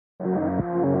Hey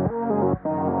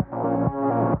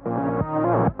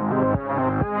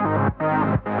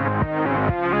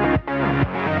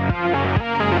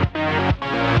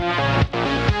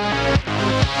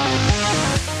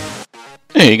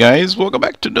guys, welcome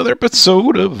back to another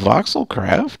episode of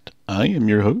Voxelcraft. I am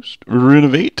your host,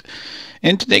 Renovate.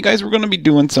 And today, guys, we're going to be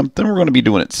doing something. We're going to be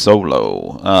doing it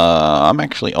solo. I'm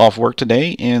actually off work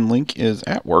today, and Link is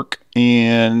at work.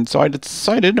 And so I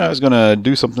decided I was going to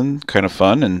do something kind of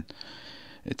fun, and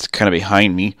it's kind of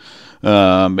behind me.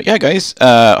 But yeah, guys,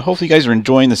 hopefully you guys are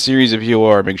enjoying the series. If you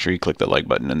are, make sure you click the like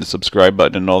button and the subscribe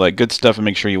button and all that good stuff. And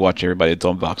make sure you watch everybody that's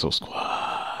on Voxel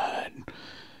Squad.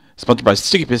 Sponsored by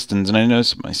Sticky Pistons, and I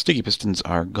noticed my Sticky Pistons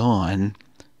are gone.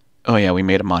 Oh yeah, we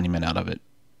made a monument out of it,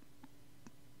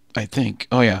 I think.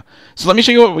 Oh yeah. So let me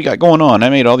show you what we got going on. I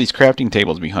made all these crafting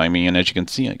tables behind me, and as you can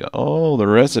see, I got all the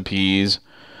recipes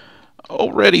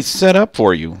already set up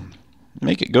for you.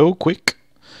 Make it go quick.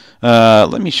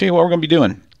 Let me show you what we're going to be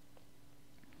doing.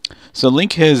 So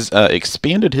Link has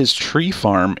expanded his tree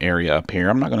farm area up here.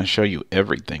 I'm not going to show you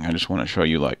everything. I just want to show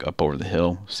you like up over the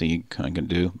hill. See what I can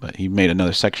do. But he made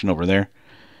another section over there.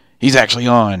 He's actually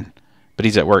on, but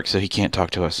he's at work, so he can't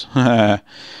talk to us.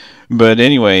 But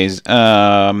anyways,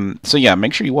 so yeah,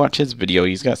 make sure you watch his video.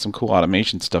 He's got some cool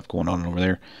automation stuff going on over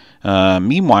there.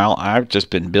 Meanwhile, I've just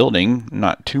been building,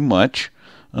 not too much.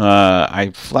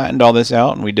 I flattened all this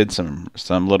out, and we did some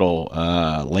little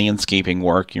landscaping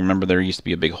work. You remember there used to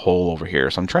be a big hole over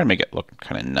here, so I'm trying to make it look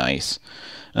kind of nice.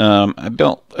 I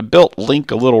built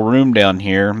Link a little room down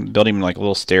here, built him like a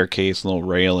little staircase, a little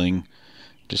railing,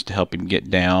 just to help him get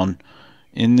down.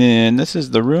 And then this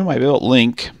is the room I built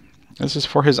Link. This is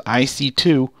for his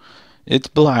IC2. It's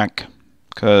black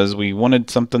because we wanted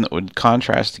something that would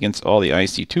contrast against all the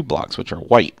IC2 blocks, which are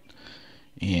white.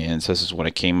 And so this is what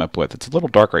I came up with. It's a little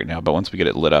dark right now, but once we get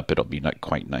it lit up, it'll be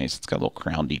quite nice. It's got a little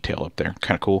crown detail up there.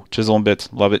 Kind of cool. Chisel and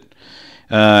bits. Love it.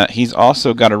 He's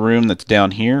also got a room that's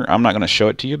down here. I'm not going to show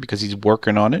it to you because he's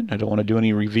working on it. I don't want to do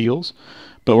any reveals.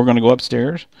 But we're going to go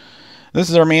upstairs.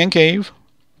 This is our man cave.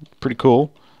 Pretty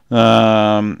cool.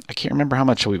 I can't remember how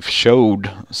much we've showed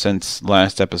since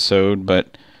last episode,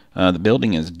 but the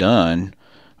building is done.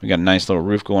 We got a nice little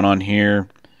roof going on here.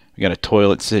 We got a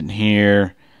toilet sitting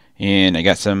here. And I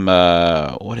got some,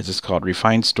 what is this called?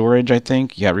 Refined storage, I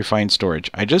think? Yeah, refined storage.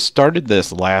 I just started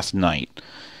this last night,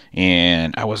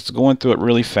 and I was going through it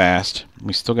really fast.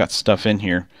 We still got stuff in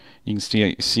here. You can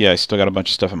see I still got a bunch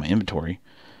of stuff in my inventory.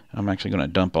 I'm actually going to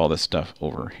dump all this stuff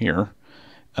over here.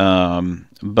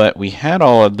 But we had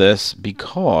all of this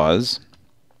because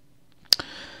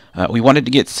we wanted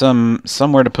to get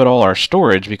somewhere to put all our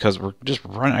storage because we're just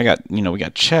running. We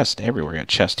got chests everywhere. We got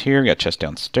chest here, we got chest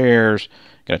downstairs.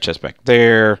 Got a chest back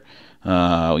there. We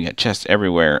got chests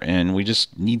everywhere, and we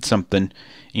just need something.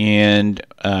 And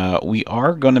we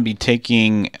are going to be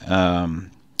taking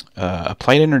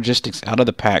Applied Energistics out of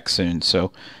the pack soon,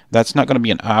 so that's not going to be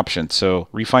an option. So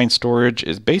refined storage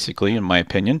is basically, in my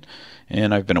opinion,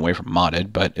 and I've been away from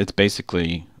modded, but it's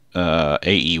basically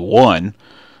AE1.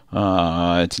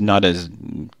 It's not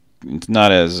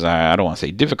as I don't want to say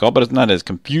difficult, but it's not as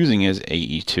confusing as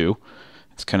AE2.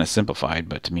 It's kind of simplified,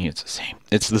 but to me it's the same.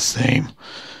 It's the same.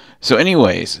 So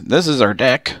anyways, this is our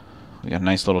deck. We got a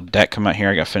nice little deck come out here.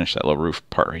 I got to finish that little roof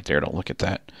part right there. Don't look at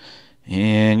that.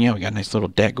 And yeah, we got a nice little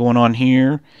deck going on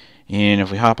here. And if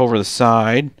we hop over the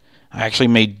side, I actually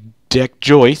made deck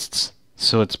joists,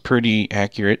 so it's pretty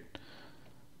accurate.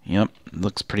 Yep,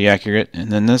 looks pretty accurate. And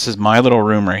then this is my little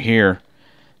room right here.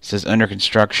 It says under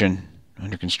construction.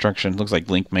 Under construction. Looks like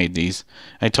Link made these.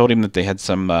 I told him that they had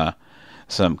some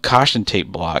caution tape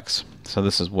blocks. So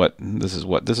this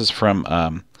is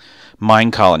from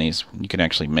mine colonies. You can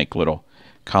actually make little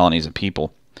colonies of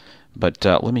people. But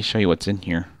let me show you what's in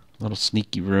here. A little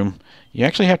sneaky room. You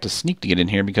actually have to sneak to get in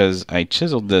here because I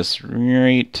chiseled this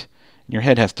right. Your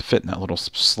head has to fit in that little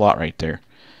slot right there.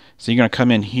 So you're going to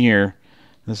come in here.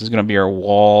 This is going to be our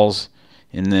walls.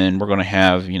 And then we're going to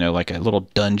have, like a little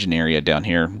dungeon area down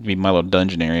here. It'll be my little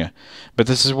dungeon area. But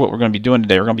this is what we're going to be doing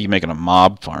today. We're going to be making a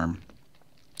mob farm.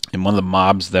 And one of the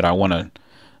mobs that I want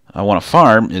to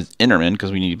farm is Enderman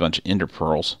because we need a bunch of Ender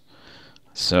pearls.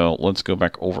 So let's go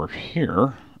back over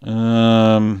here.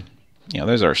 Yeah,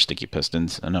 there's our Sticky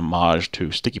Pistons, an homage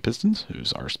to Sticky Pistons,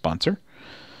 who's our sponsor.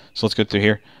 So let's go through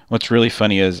here. What's really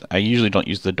funny is I usually don't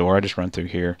use the door. I just run through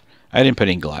here. I didn't put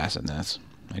any glass in this.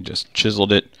 I just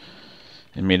chiseled it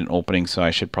and made an opening, so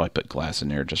I should probably put glass in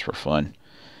there just for fun.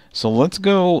 So let's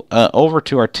go over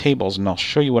to our tables, and I'll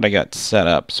show you what I got set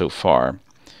up so far.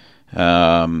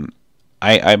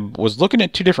 I was looking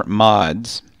at two different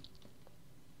mods,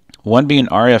 one being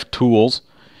RF Tools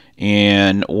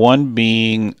and one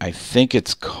being, I think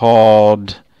it's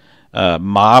called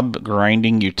mob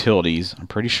grinding utilities. I'm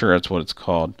pretty sure that's what it's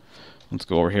called. Let's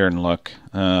go over here and look.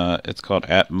 It's called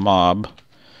 @mob.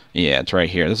 Yeah, it's right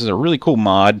here. This is a really cool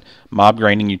mod, mob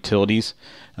grinding utilities.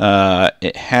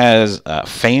 It has a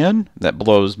fan that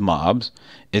blows mobs.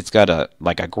 It's got a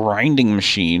grinding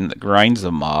machine that grinds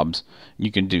the mobs.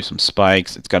 You can do some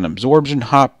spikes. It's got an absorption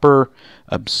hopper,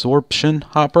 and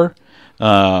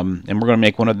we're going to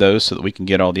make one of those so that we can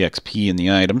get all the XP in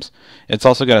the items. It's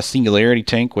also got a singularity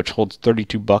tank which holds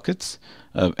 32 buckets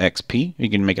of XP. You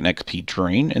can make an XP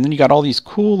drain, and then you got all these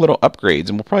cool little upgrades,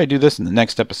 and we'll probably do this in the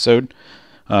next episode.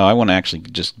 I want to actually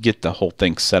just get the whole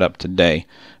thing set up today.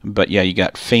 But yeah, you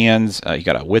got fans, you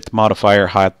got a width modifier,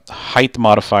 height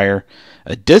modifier,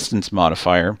 a distance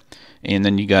modifier, and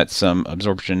then you got some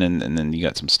absorption, and then you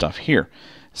got some stuff here.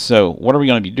 So what are we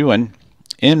going to be doing?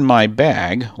 In my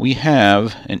bag, we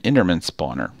have an Enderman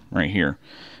spawner right here.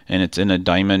 And it's in a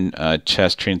diamond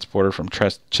chest transporter from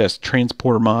chest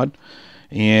transporter mod.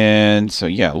 And so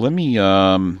yeah, let me,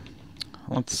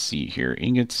 let's see here.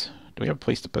 Ingots. Do we have a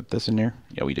place to put this in there?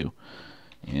 Yeah, we do.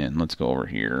 And let's go over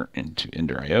here into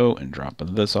Ender.io and drop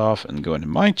this off and go into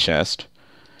my chest.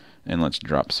 And let's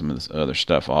drop some of this other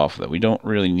stuff off that we don't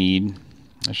really need.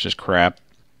 That's just crap.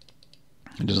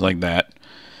 Just like that.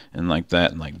 And like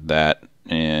that and like that.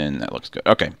 And that looks good.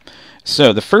 Okay.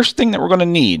 So the first thing that we're going to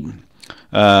need,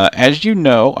 as you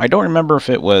know, I don't remember if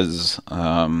it was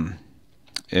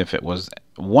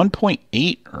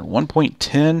 1.8 or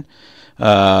 1.10.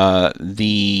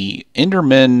 The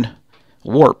Enderman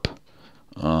warp.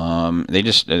 They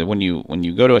just when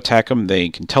you go to attack them, they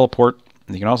can teleport.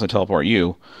 They can also teleport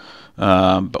you.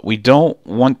 But we don't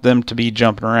want them to be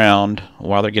jumping around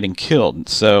while they're getting killed.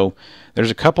 So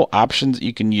there's a couple options that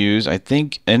you can use. I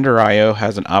think Ender.io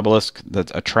has an obelisk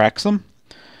that attracts them,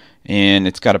 and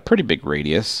it's got a pretty big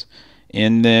radius.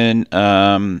 And then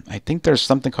I think there's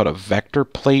something called a vector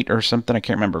plate or something. I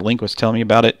can't remember. Link was telling me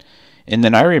about it. And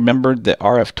then I remembered that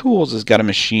RF Tools has got a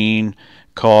machine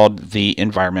called the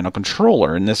environmental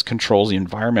controller, and this controls the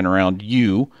environment around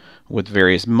you with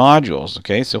various modules.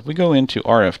 Okay, so if we go into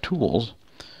RF Tools,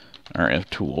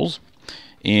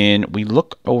 and we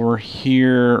look over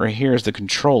here, right here is the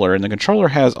controller, and the controller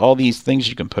has all these things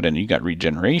you can put in. You got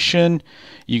regeneration,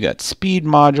 you got speed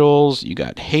modules, you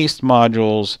got haste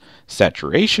modules,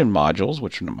 saturation modules,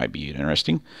 which might be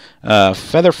interesting,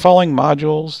 feather falling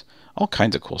modules, all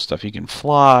kinds of cool stuff. You can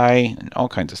fly and all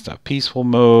kinds of stuff. Peaceful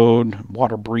mode,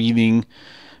 water breathing.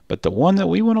 But the one that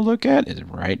we want to look at is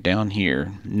right down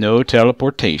here. No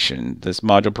teleportation. This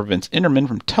module prevents Endermen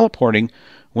from teleporting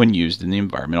when used in the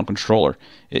environmental controller.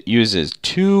 It uses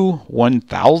 2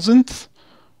 1,000th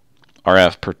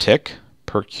RF per tick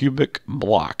per cubic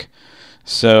block.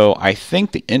 So I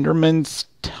think the Enderman's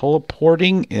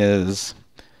teleporting is,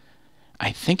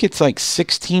 I think it's like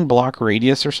 16 block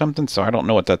radius or something, so I don't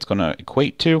know what that's going to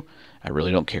equate to. I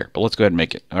really don't care, but let's go ahead and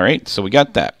make it. All right, so we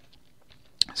got that.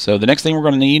 So the next thing we're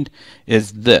going to need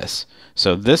is this.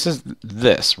 So this is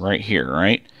this right here,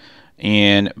 right?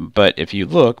 But if you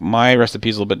look, my recipe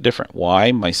is a little bit different.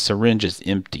 Why? My syringe is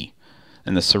empty,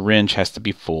 and the syringe has to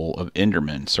be full of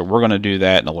Endermen. So we're going to do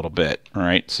that in a little bit. All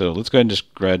right, so let's go ahead and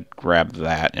just grab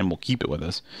that, and we'll keep it with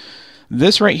us.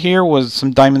 This right here was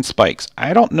some diamond spikes.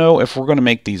 I don't know if we're going to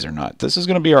make these or not. This is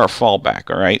going to be our fallback,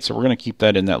 all right? So we're going to keep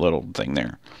that in that little thing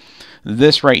there.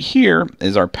 This right here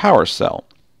is our power cell.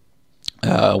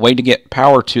 A way to get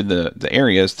power to the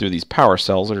areas through these power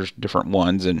cells. There's different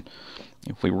ones, and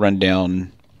if we run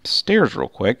down stairs real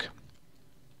quick,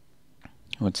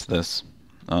 what's this?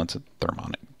 Oh, it's a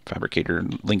thermonic fabricator.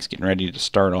 Link's getting ready to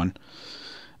start on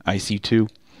IC2.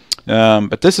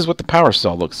 But this is what the power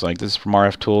cell looks like. This is from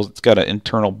RF Tools. It's got an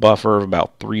internal buffer of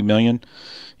about 3 million,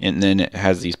 and then it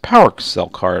has these power cell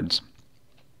cards,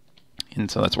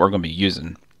 and so that's what we're going to be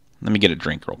using. Let me get a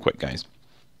drink real quick, guys.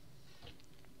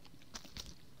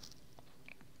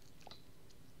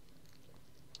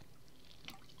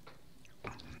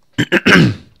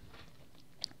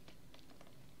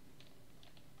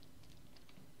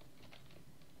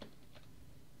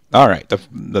 All right,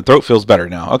 the throat feels better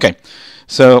now. Okay,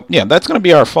 so yeah, that's going to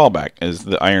be our fallback, is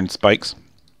the iron spikes.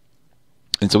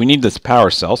 And so we need this power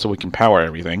cell so we can power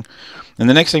everything. And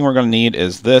the next thing we're going to need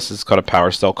is this. It's called a power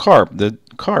cell card.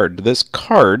 This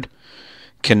card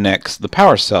connects the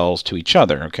power cells to each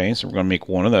other. Okay, so we're going to make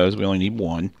one of those. We only need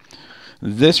one.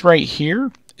 This right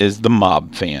here is the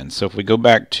mob fan. So if we go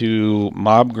back to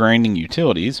mob grinding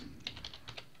utilities,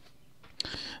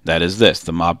 that is this,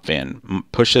 the mob fan.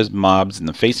 Pushes mobs in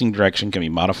the facing direction, can be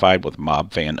modified with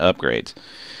mob fan upgrades.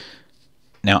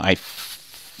 Now I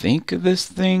think this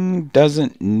thing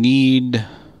doesn't need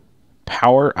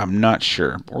power. I'm not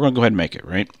sure. We're going to go ahead and make it,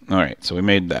 right? All right, so we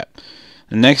made that.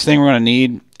 The next thing we're going to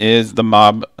need is the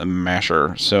mob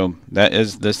masher. So that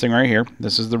is this thing right here.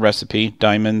 This is the recipe.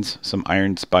 Diamonds, some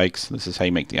iron spikes. This is how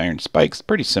you make the iron spikes.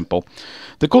 Pretty simple.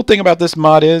 The cool thing about this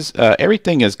mod is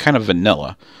everything is kind of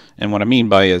vanilla. And what I mean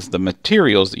by is the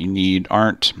materials that you need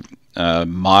aren't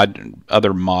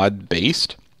other mod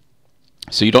based.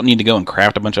 So you don't need to go and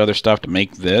craft a bunch of other stuff to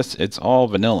make this. It's all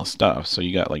vanilla stuff. So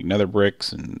you got like nether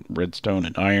bricks and redstone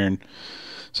and iron.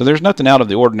 So there's nothing out of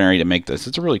the ordinary to make this.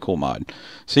 It's a really cool mod.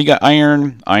 So you got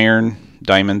iron, iron,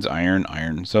 diamonds, iron,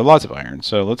 iron. So lots of iron.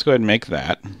 So let's go ahead and make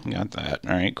that. Got that.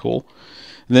 All right, cool.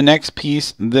 The next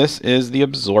piece, this is the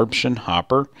absorption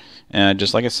hopper.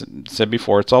 Just like I said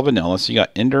before, it's all vanilla. So you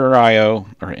got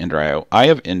Eye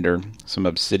of Ender, some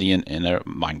obsidian, and a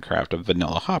Minecraft of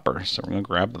vanilla hopper. So we're going to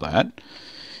grab that.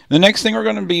 The next thing we're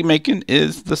going to be making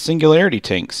is the singularity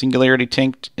tank. Singularity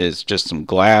tank is just some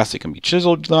glass. It can be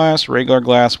chiseled glass, regular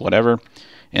glass, whatever,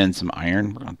 and some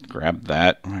iron. We're going to grab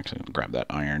that. I'm actually going to grab that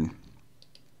iron.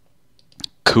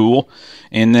 Cool.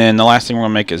 And then the last thing we're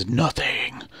going to make is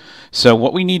nothing. So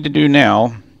what we need to do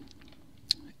now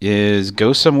is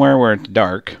go somewhere where it's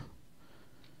dark.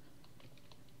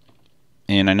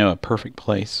 And I know a perfect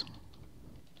place.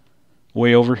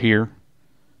 Way over here.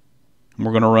 And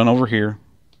we're going to run over here.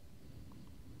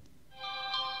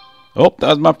 Oh, that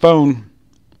was my phone.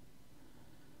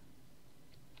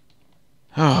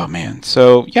 Oh, man.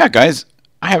 So, yeah, guys,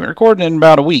 I haven't recorded in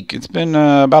about a week. It's been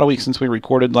about a week since we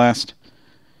recorded last.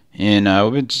 And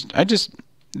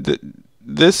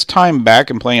this time back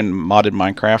and playing modded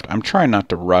Minecraft, I'm trying not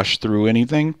to rush through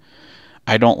anything.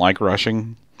 I don't like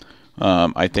rushing.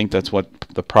 I think that's what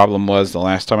the problem was the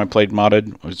last time I played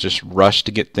modded. I was just rush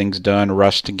to get things done,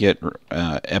 rush to get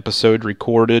episode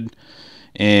recorded.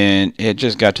 And it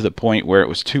just got to the point where it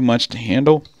was too much to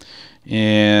handle,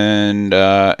 and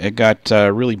it got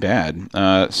really bad.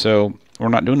 So we're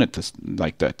not doing it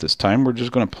like that this time. We're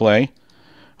just going to play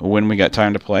when we got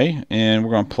time to play, and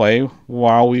we're going to play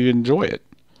while we enjoy it.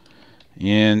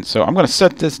 And so I'm going to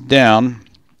set this down,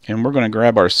 and we're going to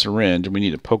grab our syringe. We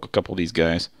need to poke a couple of these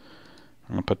guys.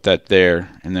 I'm going to put that there,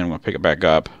 and then I'm going to pick it back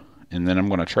up, and then I'm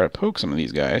going to try to poke some of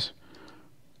these guys.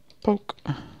 Poke,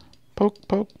 poke,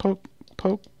 poke, poke.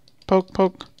 Poke, poke,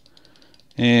 poke.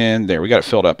 And there, we got it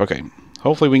filled up. Okay.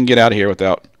 Hopefully we can get out of here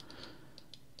without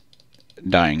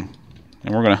dying.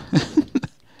 And we're gonna...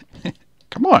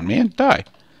 Come on, man. Die.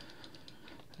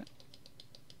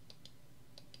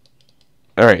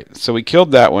 Alright, so we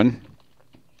killed that one.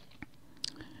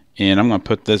 And I'm gonna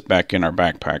put this back in our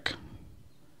backpack.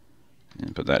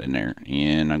 And put that in there.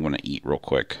 And I'm gonna eat real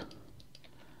quick.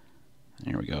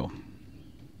 There we go.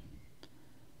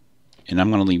 And I'm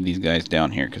going to leave these guys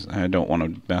down here because I don't want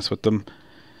to mess with them.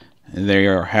 They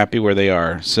are happy where they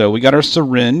are. So we got our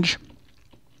syringe.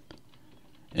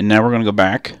 And now we're going to go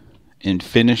back and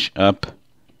finish up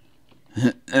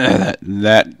that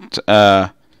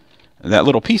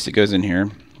little piece that goes in here.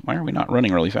 Why are we not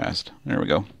running really fast? There we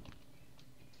go.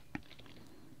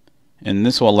 And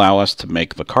this will allow us to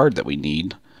make the card that we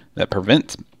need that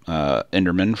prevents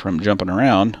Enderman from jumping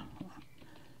around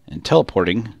and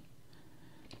teleporting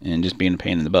and just being a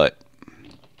pain in the butt.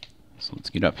 So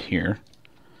let's get up here.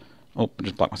 Oh, I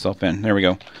just blocked myself in. There we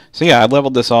go. So yeah, I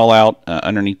leveled this all out.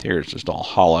 Underneath here it's just all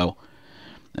hollow.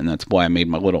 And that's why I made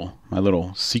my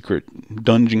little secret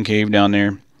dungeon cave down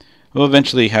there. We'll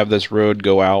eventually have this road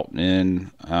go out,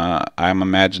 and I'm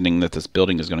imagining that this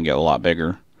building is going to get a lot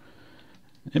bigger.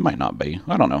 It might not be.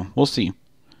 I don't know. We'll see.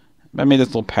 I made this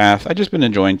little path. I've just been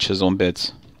enjoying chiseling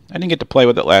bits. I didn't get to play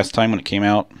with it last time when it came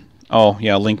out. Oh,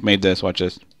 yeah, Link made this. Watch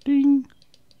this. Ding.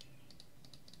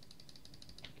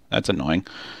 That's annoying.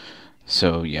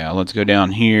 So, yeah, let's go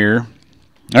down here.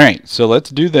 Alright, so let's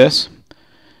do this.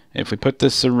 If we put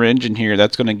this syringe in here,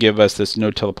 that's going to give us this no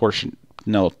teleporting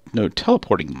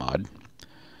mod.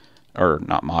 Or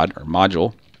not mod, or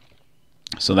module.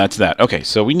 So that's that. Okay,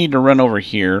 so we need to run over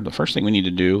here. The first thing we need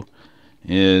to do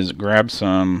is grab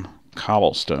some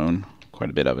cobblestone.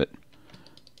 Quite a bit of it.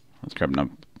 Let's grab enough.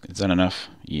 Is that enough?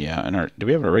 Yeah. And do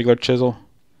we have a regular chisel?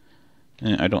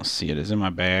 I don't see it. Is it in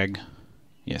my bag?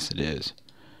 Yes, it is.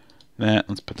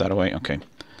 Let's put that away. Okay.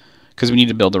 Because we need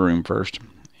to build the room first.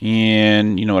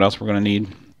 And you know what else we're going to need?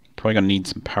 Probably going to need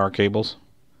some power cables.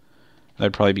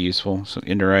 That'd probably be useful. So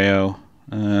Ender IO.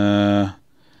 I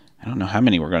don't know how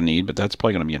many we're going to need, but that's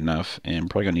probably going to be enough. And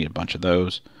probably going to need a bunch of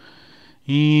those.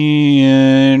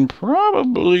 And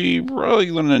probably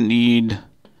going to need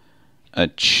a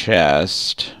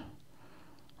chest.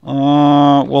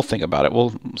 We'll think about it.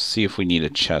 We'll see if we need a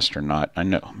chest or not. I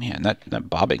know, man, that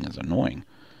bobbing is annoying.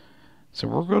 So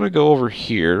we're going to go over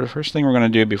here. The first thing we're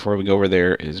going to do before we go over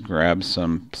there is grab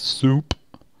some soup,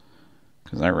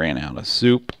 because I ran out of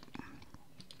soup.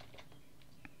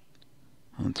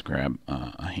 Let's grab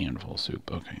a handful of soup.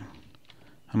 Okay.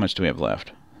 How much do we have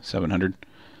left? 700.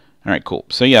 All right, cool.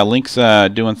 So yeah, Link's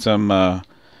doing some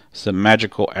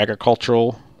magical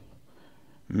agricultural.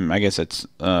 I guess it's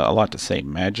a lot to say.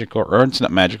 Magical, or it's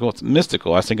not magical. It's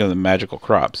mystical. I was thinking of the magical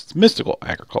crops. It's mystical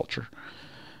agriculture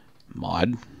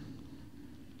mod.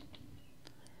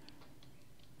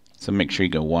 So make sure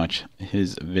you go watch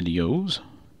his videos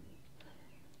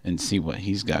and see what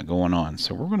he's got going on.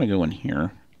 So we're going to go in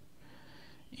here.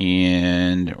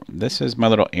 And this is my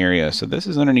little area. So this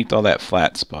is underneath all that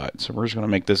flat spot. So we're just going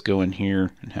to make this go in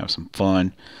here and have some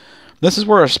fun. This is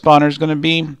where our spawner is going to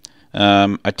be.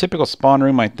 A typical spawn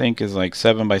room, I think, is like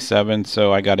 7 by 7.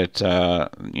 So I got it,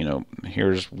 you know,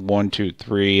 here's 1, 2,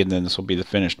 3, and then this will be the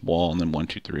finished wall, and then 1,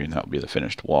 2, 3, and that will be the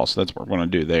finished wall. So that's what we're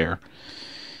going to do there.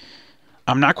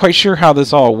 I'm not quite sure how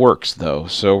this all works, though,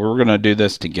 so we're going to do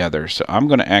this together. So I'm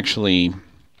going to actually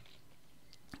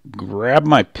grab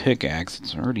my pickaxe.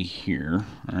 It's already here,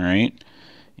 all right?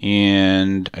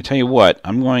 And I tell you what,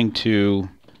 I'm going to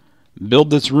build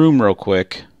this room real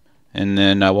quick, and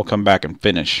then we'll come back and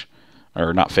finish.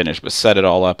 Or not finish, but set it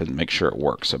all up and make sure it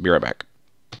works. So be right back.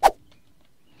 All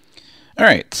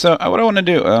right, so what I want to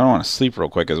do, I don't want to sleep real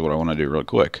quick is what I want to do real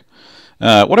quick.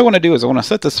 What I want to do is I want to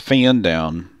set this fan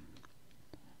down,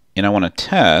 and I want to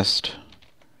test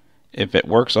if it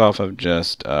works off of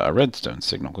just a redstone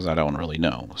signal, because I don't really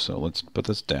know. So let's put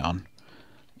this down.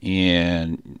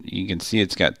 And you can see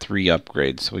it's got 3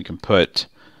 upgrades. So we can put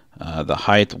the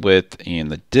height, width, and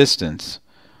the distance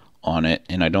on it.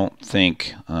 And I don't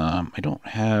think, I don't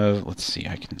have, let's see,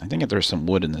 I think there's some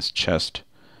wood in this chest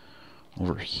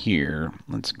over here.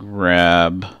 Let's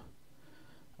grab,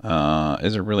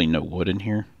 is there really no wood in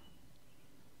here?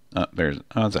 Is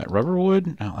that rubber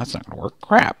wood? No, that's not going to work.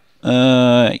 Crap.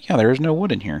 Yeah, there is no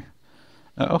wood in here.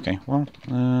 Okay, well,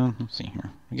 let's see here.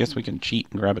 I guess we can cheat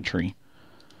and grab a tree.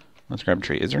 Let's grab a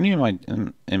tree. Is there any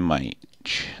in my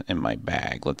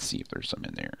bag? Let's see if there's some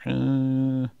in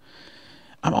there.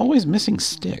 I'm always missing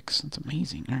sticks. That's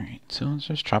amazing. All right, so let's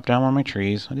just chop down one of my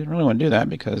trees. I didn't really want to do that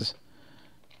because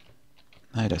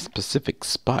I had a specific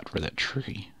spot for that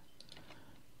tree.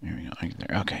 There we go. Right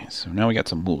there. Okay, so now we got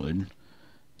some wood.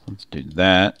 Let's do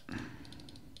that,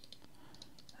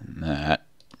 and that,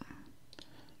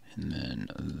 and then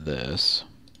this.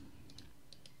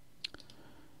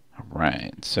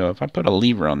 Alright, so if I put a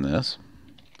lever on this,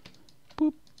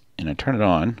 boop, and I turn it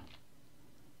on,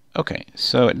 okay,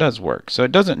 so it does work. So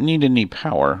it doesn't need any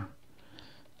power.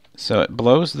 So it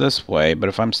blows this way, but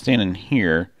if I'm standing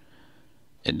here,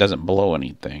 it doesn't blow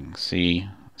anything. See?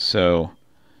 So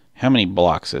how many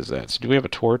blocks is that? So do we have a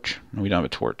torch? No, we don't have a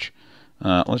torch.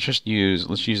 Let's use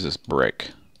this brick.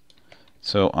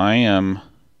 So I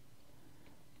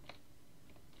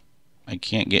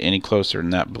can't get any closer than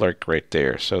that brick right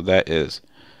there. So that is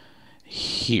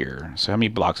here. So how many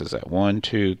blocks is that? 1,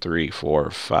 2, 3, 4,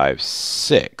 5,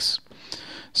 6.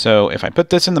 So if I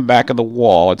put this in the back of the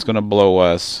wall, it's going to blow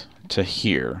us to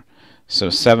here.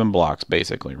 So 7 blocks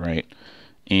basically, right?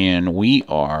 And we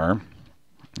are,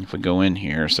 if we go in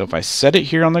here, so if I set it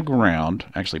here on the ground,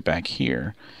 actually back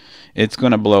here, it's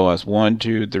going to blow us 1,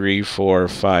 2, 3, 4,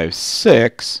 5,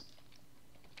 6.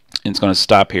 And it's going to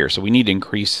stop here. So we need to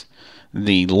increase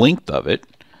the length of it.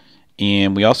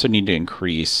 And we also need to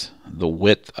increase the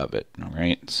width of it. All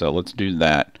right. So let's do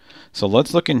that. So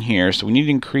let's look in here. So we need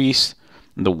to increase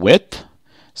the width.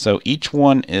 So each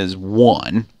one is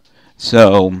 1.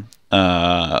 So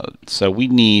we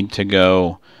need to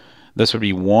go, this would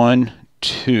be 1,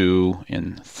 2,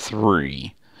 and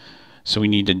 3. So we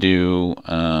need to do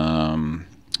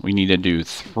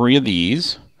 3 of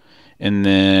these, and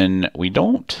then we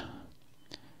don't.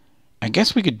 I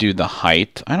guess we could do the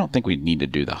height. I don't think we need to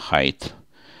do the height.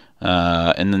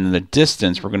 And then the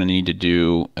distance, we're going to need to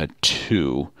do a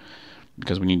 2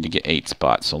 because we need to get 8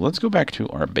 spots. So let's go back to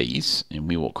our base, and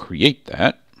we will create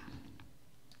that.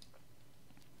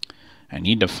 I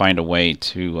need to find a way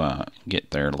to get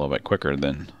there a little bit quicker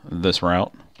than this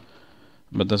route,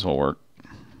 but this will work.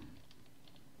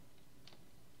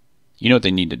 You know what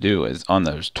they need to do is on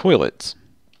those toilets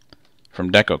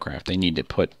from Voxelcraft, they need to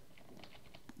put,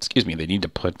 they need to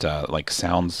put like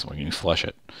sounds when you flush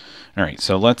it. All right,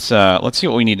 so let's see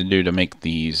what we need to do to make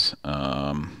these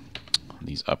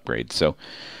upgrades. So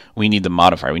we need the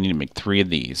modifier. We need to make 3 of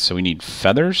these. So we need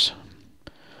feathers.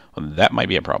 Well, that might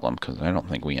be a problem because I don't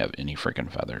think we have any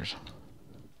freaking feathers.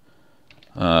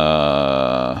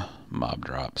 Mob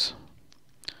drops.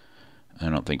 I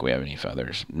don't think we have any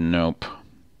feathers. Nope.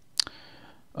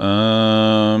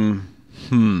 That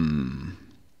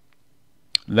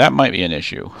might be an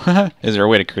issue. Is there a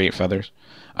way to create feathers?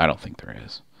 I don't think there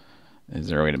is. Is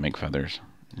there a way to make feathers?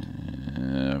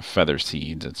 Feather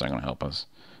seeds, that's not going to help us.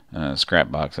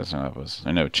 Scrap box, that's not going to help us.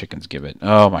 I know chickens give it.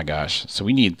 Oh my gosh. So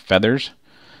we need feathers.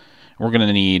 We're going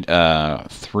to need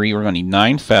 3. We're going to need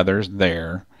 9 feathers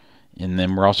there. And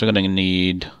then we're also going to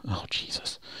need... Oh,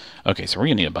 Jesus. Okay, so we're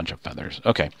going to need a bunch of feathers.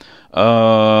 Okay.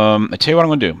 I tell you what I'm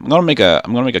going to do. I'm going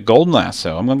to make a golden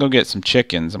lasso. I'm going to go get some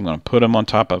chickens. I'm going to put them on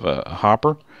top of a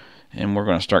hopper. And we're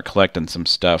going to start collecting some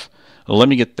stuff. Let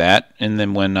me get that. And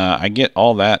then when I get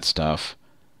all that stuff...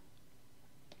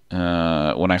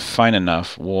 when I find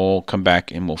enough, we'll come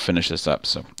back and we'll finish this up.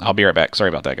 So I'll be right back. Sorry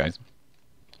about that, guys.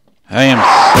 I am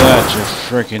such a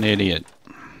freaking idiot.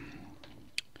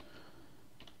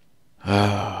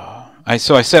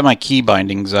 So I set my key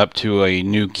bindings up to a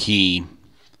new key,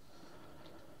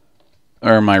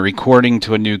 or my recording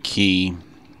to a new key,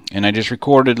 and I just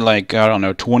recorded like, I don't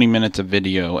know, 20 minutes of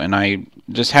video, and I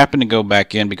just happened to go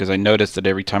back in because I noticed that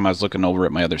every time I was looking over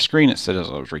at my other screen it said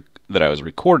that I was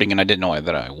recording, and I didn't know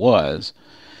that I was.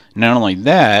 Not only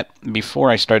that, before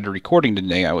I started recording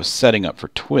today, I was setting up for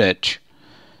Twitch,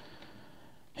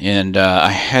 and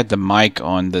I had the mic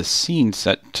on the scene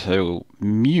set to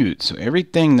mute, so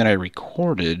everything that I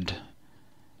recorded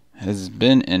has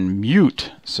been in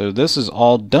mute. So this is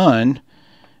all done.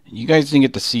 You guys didn't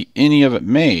get to see any of it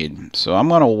made, so I'm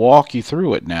going to walk you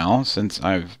through it now since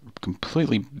I've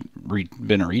completely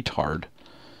been a retard.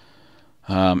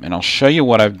 And I'll show you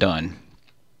what I've done.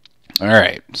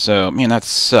 Alright, so, man, that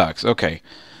sucks. Okay,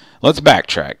 let's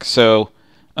backtrack. So,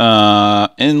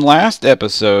 in last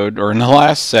episode, or in the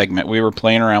last segment, we were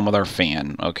playing around with our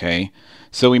fan, okay?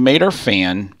 So we made our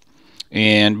fan,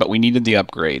 but we needed the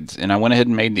upgrades, and I went ahead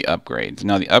and made the upgrades.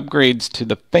 Now, the upgrades to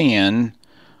the fan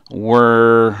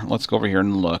were, let's go over here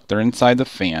and look. They're inside the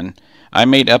fan. I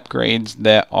made upgrades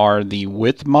that are the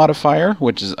width modifier,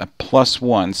 which is a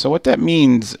 +1. So what that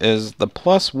means is the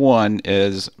 +1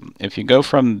 is, if you go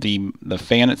from the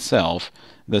fan itself,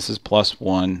 this is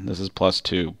 +1, this is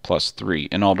 +2, +3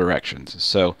 in all directions.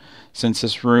 So since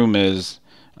this room is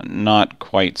not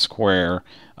quite square,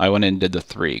 I went in and did the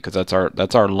 3 because that's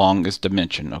our longest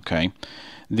dimension, okay?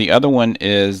 The other one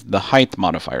is the height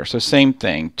modifier. So same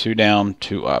thing, 2 down,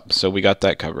 2 up. So we got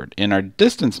that covered. And our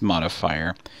distance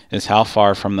modifier is how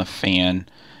far from the fan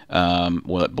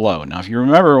will it blow. Now, if you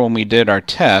remember when we did our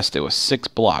test, it was 6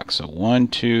 blocks. So 1,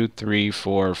 2, 3,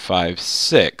 4, 5,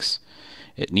 6.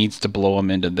 It needs to blow them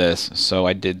into this. So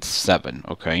I did 7,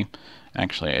 okay?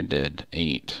 Actually, I did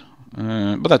 8.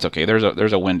 But that's okay.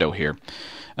 There's a window here.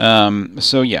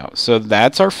 So yeah, so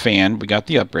that's our fan. We got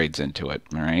the upgrades into it,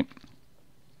 all right?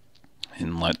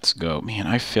 And let's go. Man,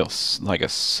 I feel like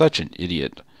such an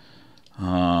idiot.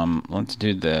 Let's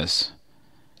do this.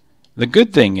 The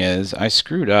good thing is I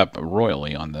screwed up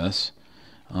royally on this.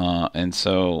 And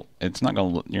so it's not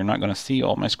gonna, you're not going to see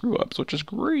all my screw ups, which is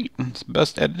great. It's the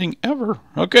best editing ever.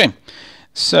 Okay.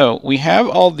 So we have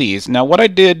all these. Now what I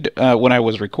did when I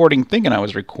was recording, thinking I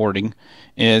was recording,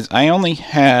 is I only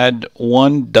had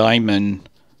 1 diamond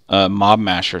mob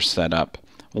masher set up.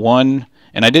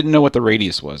 And I didn't know what the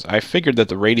radius was. I figured that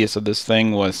the radius of this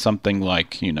thing was something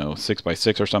like, you know, 6 by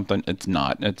 6 or something. It's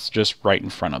not. It's just right in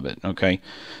front of it, okay?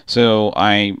 So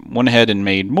I went ahead and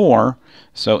made more,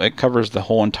 so it covers the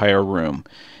whole entire room.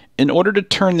 In order to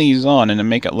turn these on and to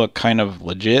make it look kind of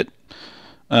legit,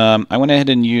 I went ahead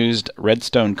and used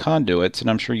redstone conduits, and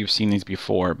I'm sure you've seen these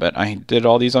before, but I did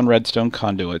all these on redstone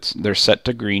conduits. They're set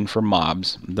to green for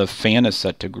mobs. The fan is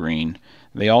set to green.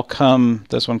 They all come,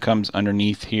 this one comes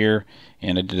underneath here,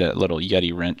 and I did a little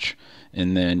Yeti wrench,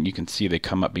 and then you can see they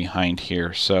come up behind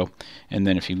here. So, and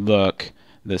then if you look,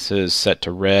 this is set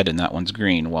to red and that one's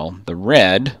green. Well, the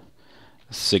red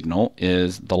signal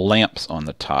is the lamps on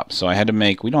the top. So I had to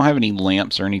make, we don't have any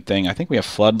lamps or anything. I think we have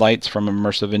floodlights from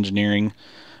Immersive Engineering,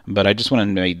 but I just went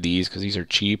and made these because these are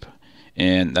cheap,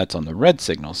 and that's on the red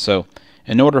signal. So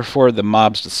in order for the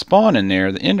mobs to spawn in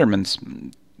there, the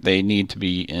Endermans, they need to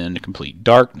be in complete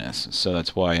darkness, so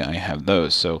that's why I have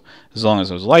those. So as long as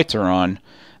those lights are on,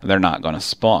 they're not going to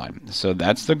spawn. So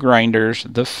that's the grinders,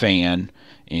 the fan,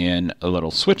 and a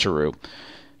little switcheroo.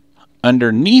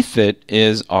 Underneath it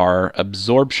is our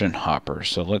absorption hopper.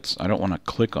 So I don't want to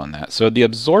click on that. So the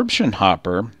absorption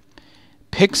hopper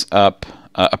picks up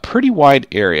a pretty wide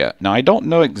area. Now I don't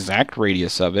know exact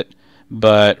radius of it,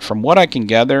 but from what I can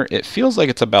gather, it feels like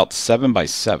it's about 7 by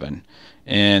 7.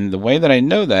 And the way that I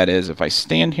know that is if I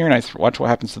stand here and I watch what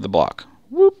happens to the block.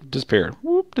 Whoop, disappeared.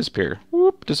 Whoop, whoop, disappear,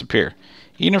 whoop, disappear.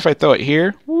 Even if I throw it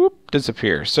here, whoop,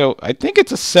 disappear. So I think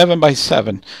it's a 7 by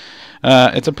 7.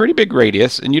 It's a pretty big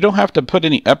radius, and you don't have to put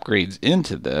any upgrades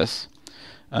into this.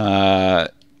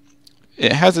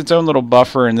 It has its own little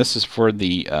buffer, and this is for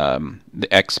the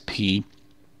XP.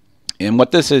 And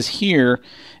what this is here,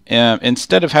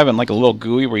 instead of having like a little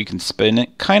GUI where you can spin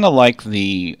it, kind of like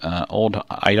the old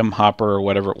item hopper or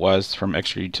whatever it was from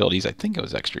Extra Utilities. I think it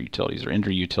was Extra Utilities or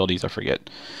Ender Utilities, I forget.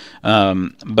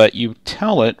 But you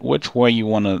tell it which way you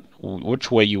want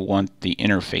the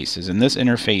interfaces. And this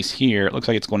interface here, it looks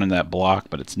like it's going in that block,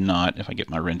 but it's not. If I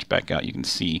get my wrench back out, you can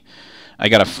see I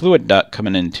got a fluid duct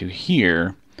coming into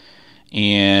here.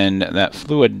 And that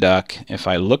fluid duct, if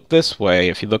I look this way,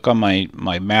 if you look on my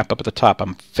map up at the top,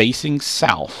 I'm facing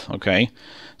south, okay?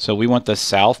 So we want the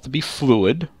south to be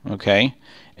fluid, okay?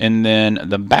 And then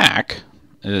the back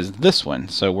is this one,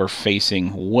 so we're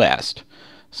facing west.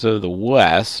 So the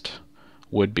west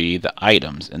would be the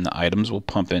items, and the items will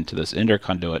pump into this ender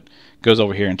conduit, goes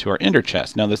over here into our ender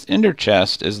chest. Now this ender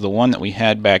chest is the one that we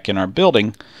had back in our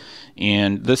building,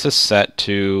 and this is set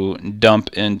to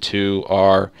dump into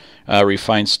our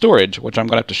refined storage, which I'm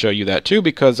going to have to show you that too,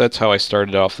 because that's how I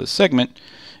started off this segment,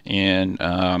 and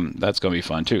that's going to be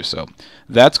fun too. So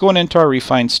that's going into our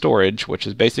refined storage, which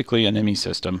is basically an ME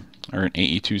system, or an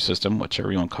AE2 system,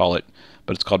 whichever you want to call it,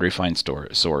 but it's called refined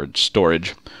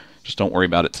storage. Just don't worry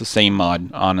about it. It's the same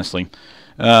mod, honestly.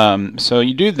 So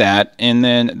you do that, and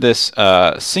then this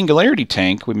singularity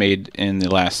tank we made in the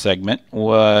last segment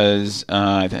was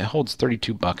it holds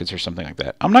 32 buckets or something like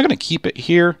that. I'm not going to keep it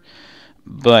here,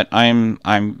 but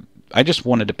I just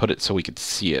wanted to put it so we could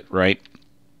see it, right?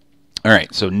 All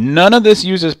right, so none of this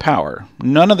uses power.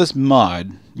 None of this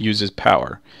mod uses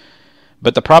power.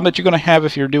 But the problem that you're going to have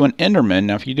if you're doing Enderman,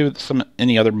 now if you do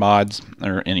any other mods,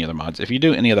 if you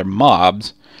do any other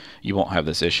mobs, you won't have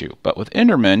this issue. But with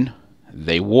Enderman,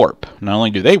 they warp. Not only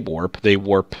do they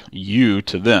warp you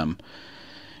to them.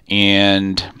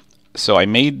 And so I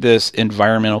made this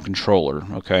environmental controller,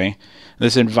 okay?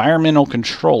 This environmental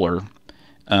controller,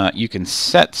 you can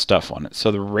set stuff on it.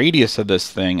 So the radius of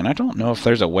this thing, and I don't know if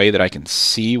there's a way that I can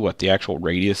see what the actual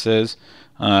radius is,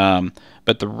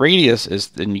 but the radius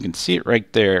is, and you can see it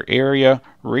right there, area,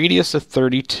 radius of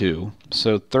 32,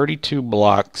 so 32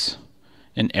 blocks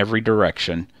in every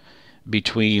direction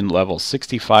between levels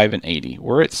 65 and 80.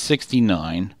 We're at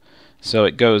 69, so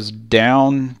it goes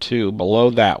down to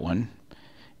below that one,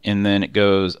 and then it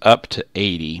goes up to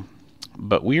 80.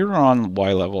 But we're on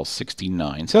Y level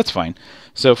 69, so that's fine.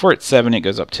 So if we're at 7, it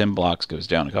goes up 10 blocks, goes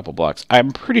down a couple blocks.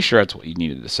 I'm pretty sure that's what you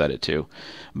needed to set it to.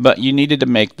 But you needed to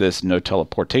make this no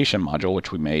teleportation module,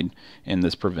 which we made, and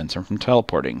this prevents him from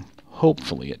teleporting.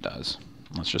 Hopefully it does.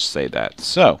 Let's just say that.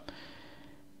 So,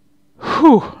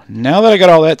 now that I got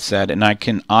all that said, and I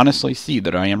can honestly see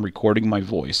that I am recording my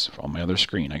voice on my other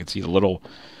screen. I can see the little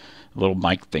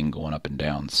mic thing going up and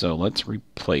down. So let's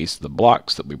replace the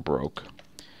blocks that we broke.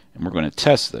 And we're going to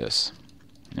test this.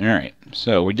 Alright,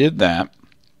 so we did that.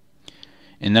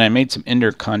 And then I made some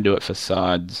ender conduit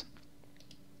facades.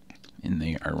 And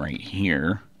they are right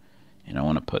here. And I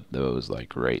want to put those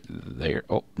like right there.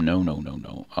 Oh,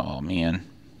 no. Oh, man.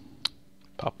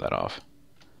 Pop that off.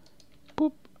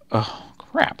 Boop. Oh,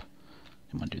 crap.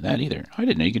 Didn't want to do that either. I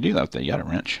didn't know you could do that with the Yada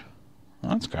wrench.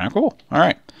 Well, that's kind of cool.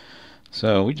 Alright.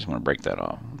 So we just want to break that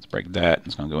off. Let's break that.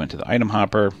 It's going to go into the item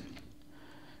hopper.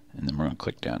 And then we're going to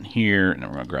click down here, and then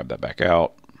we're going to grab that back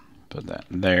out, put that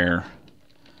there,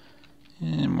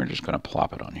 and we're just going to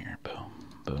plop it on here. Boom,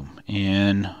 boom,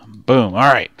 and boom.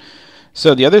 All right.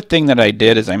 So the other thing that I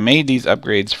did is I made these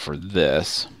upgrades for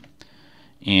this,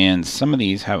 and some of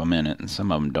these have them in it, and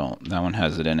some of them don't. That one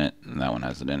has it in it, and that one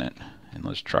has it in it. And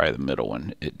let's try the middle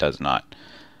one. It does not.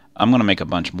 I'm going to make a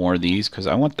bunch more of these because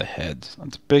I want the heads.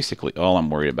 That's basically all I'm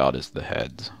worried about is the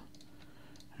heads.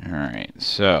 All right,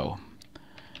 so...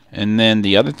 And then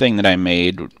the other thing that I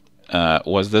made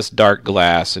was this dark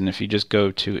glass. And if you just go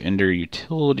to Ender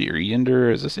Utility or Ender,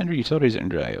 is this Ender Utilities or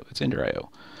Ender IO? It's Ender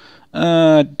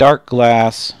IO. Dark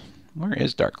glass. Where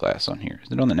is dark glass on here?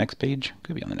 Is it on the next page?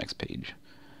 Could be on the next page.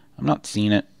 I'm not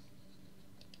seeing it.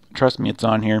 Trust me, it's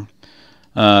on here.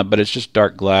 But it's just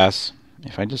dark glass.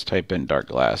 If I just type in dark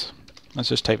glass, let's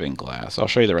just type in glass. I'll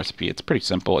show you the recipe. It's pretty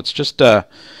simple. It's just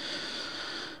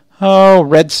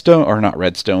redstone, or not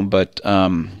redstone, but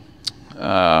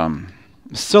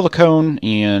silicone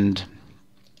and,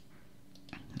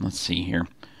 let's see here,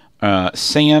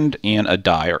 sand and a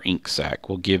dye or ink sac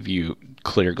will give you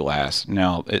clear glass.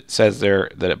 Now it says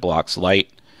there that it blocks light.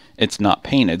 It's not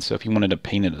painted, so if you wanted to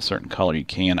paint it a certain color you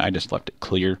can. I just left it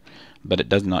clear, but it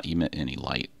does not emit any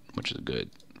light, which is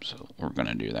good. So we're going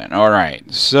to do that.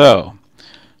 Alright, so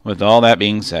with all that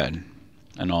being said,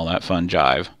 and all that fun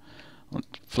jive, let's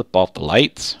flip off the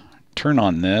lights, turn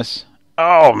on this.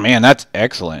 Oh man, that's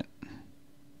excellent.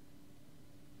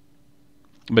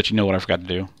 But you know what I forgot to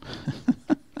do?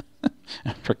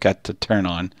 I forgot to turn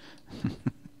on.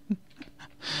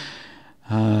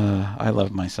 I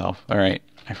love myself. Alright,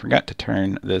 I forgot to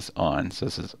turn this on. So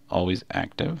this is always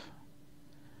active.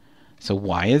 So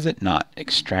why is it not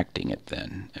extracting it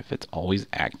then, if it's always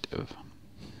active?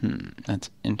 That's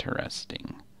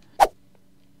interesting.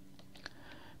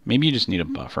 Maybe you just need a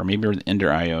buffer. Maybe the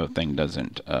Ender IO thing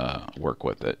doesn't work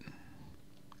with it.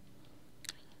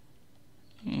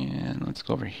 And let's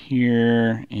go over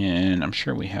here, and I'm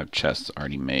sure we have chests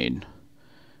already made.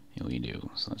 Yeah, we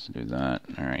do. So let's do that.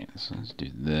 Alright, so let's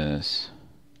do this.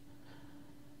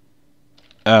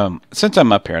 Since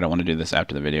I'm up here, I don't want to do this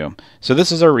after the video. So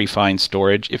this is our refined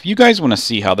storage. If you guys want to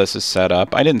see how this is set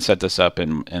up, I didn't set this up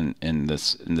in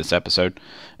this episode.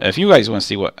 If you guys want to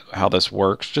see how this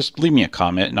works, just leave me a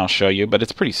comment and I'll show you. But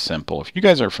it's pretty simple. If you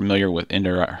guys are familiar with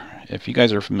if you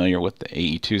guys are familiar with the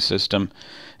AE2 system,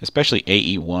 especially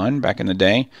AE1 back in the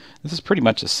day, this is pretty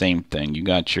much the same thing. You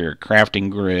got your crafting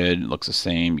grid, looks the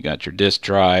same. You got your disk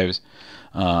drives.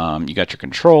 You got your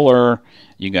controller.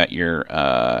 You got your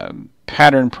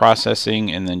pattern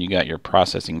processing, and then you got your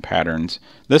processing patterns.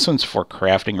 This one's for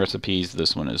crafting recipes.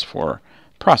 This one is for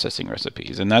processing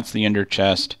recipes. And that's the Ender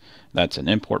chest. That's an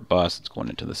import bus. It's going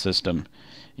into the system.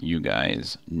 You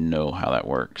guys know how that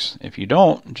works. If you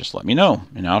don't, just let me know,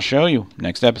 and I'll show you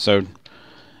next episode.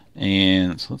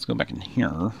 And so let's go back in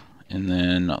here, and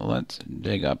then let's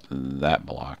dig up that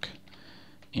block,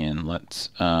 and let's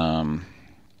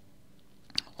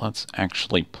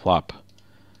actually plop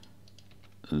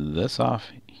this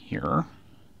off here,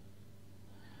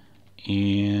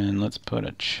 and let's put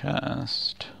a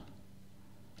chest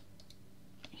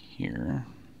here.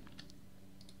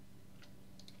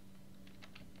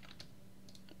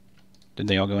 Did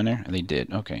they all go in there? They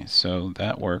did. Okay, so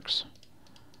that works.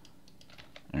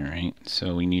 Alright,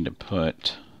 so we need to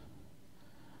put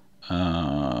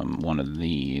one of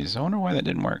these. I wonder why that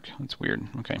didn't work. That's weird.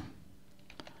 Okay.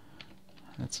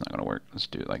 That's not going to work. Let's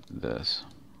do it like this.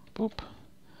 Boop.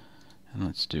 And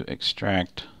let's do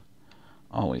extract,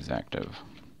 always active.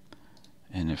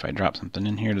 And if I drop something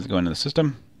in here, does it go into the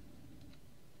system?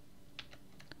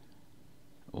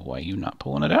 Why are you not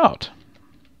pulling it out?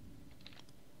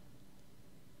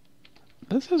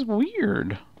 This is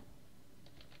weird.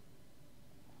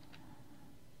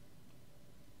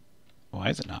 Why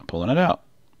is it not pulling it out?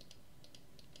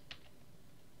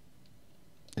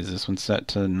 Is this one set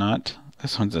to not?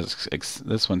 This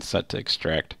one's set to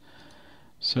extract.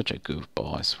 Such a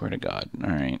goofball, I swear to God.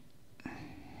 Alright.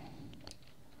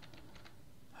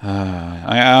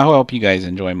 I hope you guys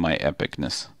enjoy my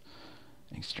epicness.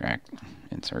 Extract,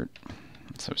 insert.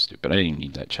 It's so stupid. I didn't even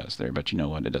need that chest there, but you know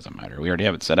what? It doesn't matter. We already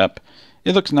have it set up.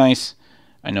 It looks nice.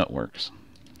 I know it works.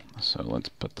 So let's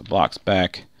put the blocks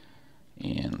back.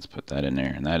 And let's put that in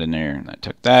there, and that in there, and that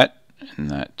took that,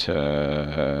 and that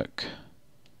took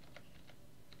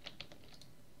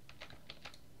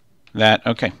that.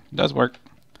 Okay, it does work.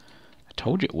 I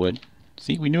told you it would.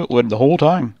 See, we knew it would the whole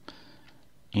time.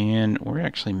 And we're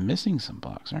actually missing some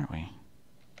blocks, aren't we?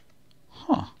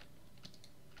 Huh.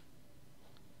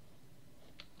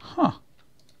 Huh.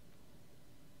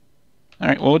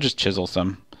 Alright, well, we'll just chisel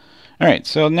some. Alright,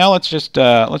 so now let's just,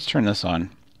 let's turn this on.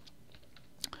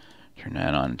 Turn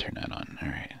that on, turn that on.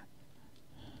 Alright.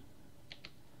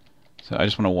 So I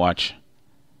just want to watch.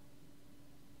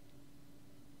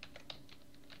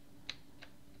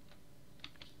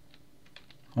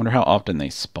 I wonder how often they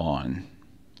spawn.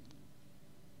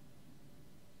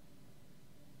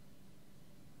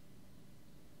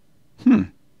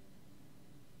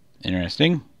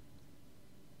 Interesting.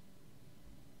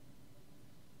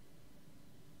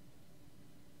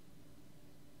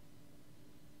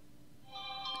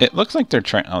 It looks like they're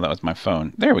trying... Oh, that was my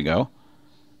phone. There we go.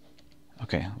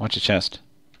 Okay, watch the chest.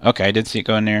 Okay, I did see it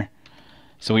go in there.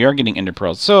 So we are getting ender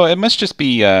pearls. So it must just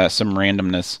be some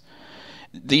randomness.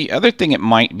 The other thing it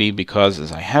might be because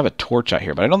is I have a torch out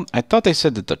here, but I thought they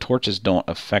said that the torches don't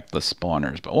affect the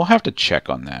spawners, but we'll have to check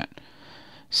on that.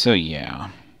 So yeah.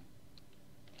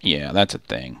 Yeah, that's a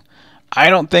thing. I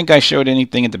don't think I showed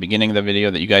anything at the beginning of the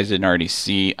video that you guys didn't already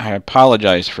see. I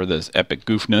apologize for this epic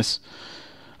goofness.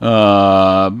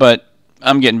 But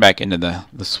I'm getting back into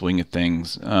the swing of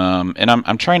things. And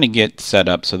I'm trying to get set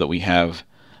up so that we have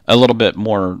a little bit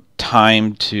more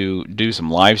time to do some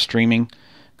live streaming,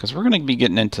 because we're going to be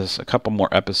getting into a couple more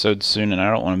episodes soon, and I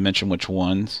don't want to mention which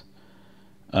ones.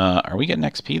 Are we getting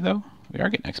XP though? We are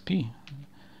getting XP.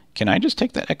 Can I just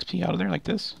take that XP out of there like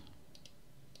this?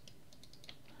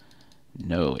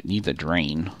 No, it needs a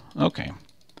drain. Okay.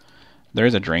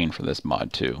 There's a drain for this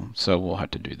mod too, so we'll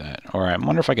have to do that. Alright, I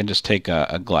wonder if I can just take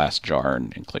a glass jar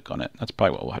and click on it. That's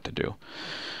probably what we'll have to do.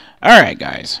 Alright,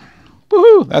 guys.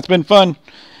 Woohoo! That's been fun.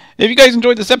 If you guys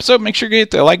enjoyed this episode, make sure you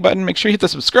hit the like button. Make sure you hit the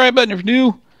subscribe button if you're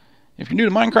new. If you're new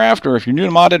to Minecraft or if you're new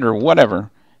to modded or whatever,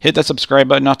 hit that subscribe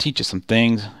button. I'll teach you some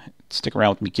things. Stick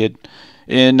around with me, kid.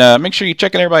 And make sure you're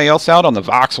checking everybody else out on the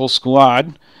Voxel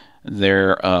Squad.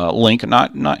 Their link,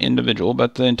 not individual,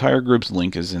 but the entire group's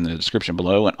link is in the description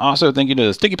below. And also thank you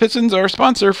to Sticky Pistons, our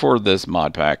sponsor for this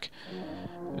mod pack.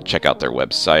 Check out their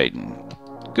website. And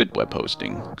good web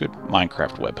hosting. Good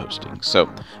Minecraft web hosting.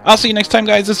 So, I'll see you next time,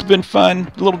 guys. This has been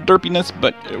fun. A little derpiness,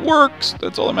 but it works.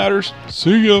 That's all that matters.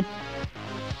 See ya.